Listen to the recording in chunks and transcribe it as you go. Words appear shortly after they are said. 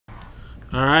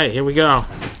All right, here we go.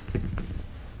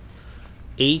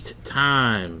 8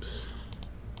 times.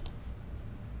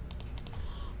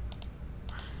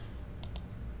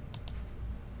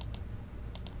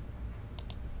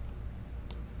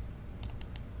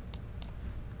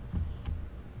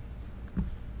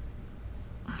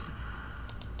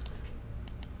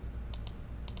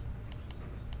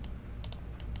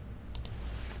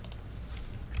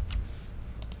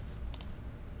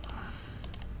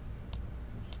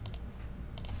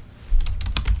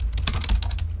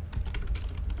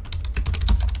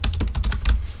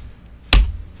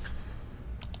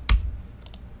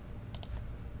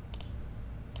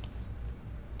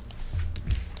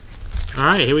 All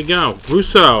right, here we go.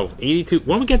 Russo, 82.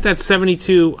 When we get that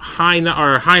 72 high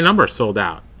number sold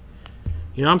out?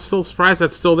 You know, I'm still surprised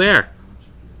that's still there.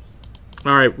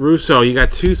 All right, Russo, you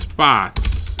got 2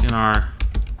 spots in our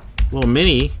little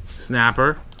mini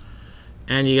snapper,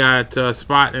 and you got a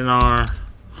spot in our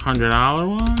 $100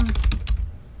 one.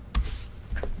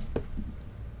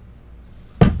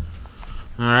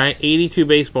 All right, 82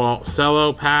 baseball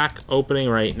cello pack opening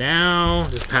right now.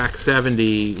 This pack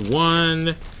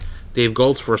 71. Dave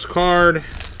Gold's first card.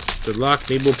 Good luck.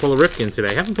 Maybe we'll pull a Ripken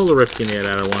today. Haven't pulled a Ripken yet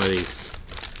out of one of these.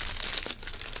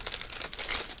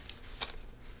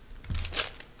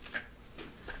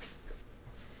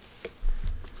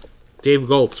 Dave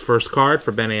Gold's first card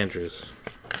for Ben Andrews.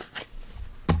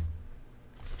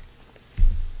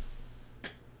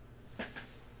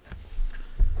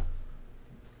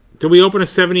 Did we open a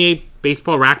 78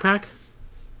 baseball rack pack?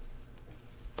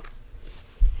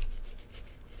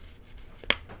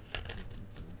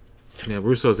 Yeah,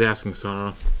 Russo's asking, so I don't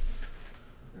know.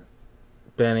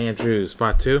 Ben Andrews,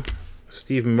 spot 2.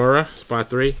 Steve Murrah, spot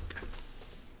 3.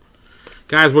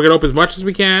 Guys, we're going to open as much as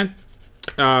we can.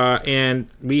 And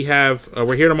we have,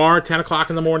 we're here tomorrow, 10 o'clock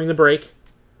in the morning to break.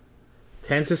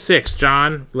 10 to 6,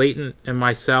 John, Leighton, and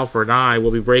myself, or I,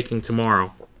 will be breaking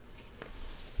tomorrow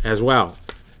as well.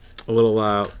 A little,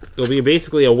 it'll be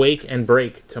basically a wake and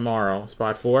break tomorrow,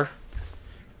 spot 4.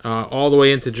 All the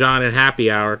way into John and happy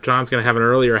hour. John's going to have an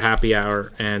earlier happy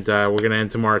hour, and we're going to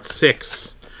end tomorrow at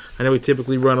 6. I know we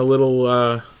typically run a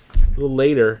little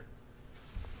later.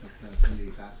 That's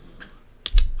 78 basketball.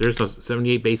 There's no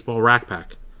 78 baseball rack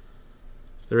pack.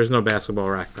 There is no basketball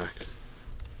rack pack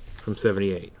from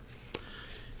 78.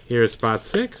 Here's spot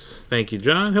 6. Thank you,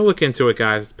 John. He'll look into it,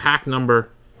 guys. Pack number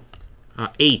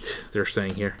 8, they're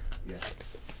saying here. Yeah.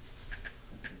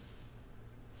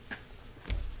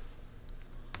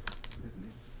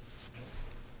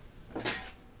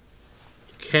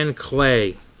 Ken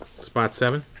Clay, spot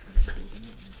 7.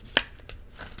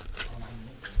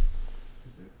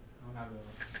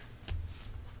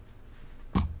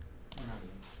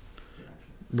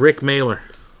 Rick Mailer,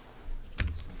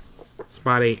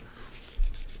 spot 8.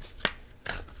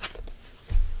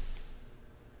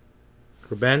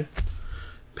 For Ben,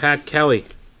 Pat Kelly,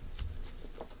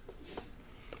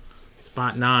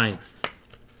 spot 9.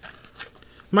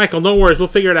 Michael, no worries, we'll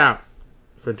figure it out.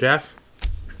 For Jeff.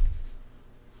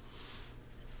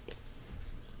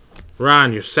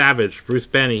 Ron, you're savage. Bruce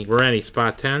Rennie,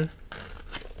 spot 10.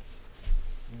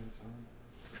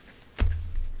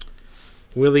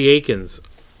 Willie Aikens,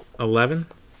 11.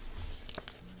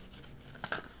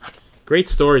 Great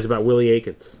stories about Willie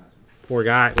Aikens. Poor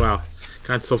guy. Well,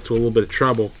 got himself to a little bit of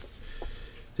trouble.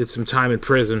 Did some time in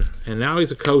prison. And now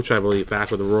he's a coach, I believe,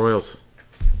 back with the Royals.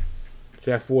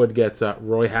 Jeff Wood gets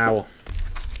Roy Howell.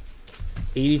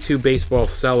 82 baseball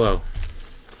cello.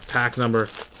 Pack number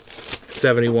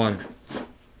 71.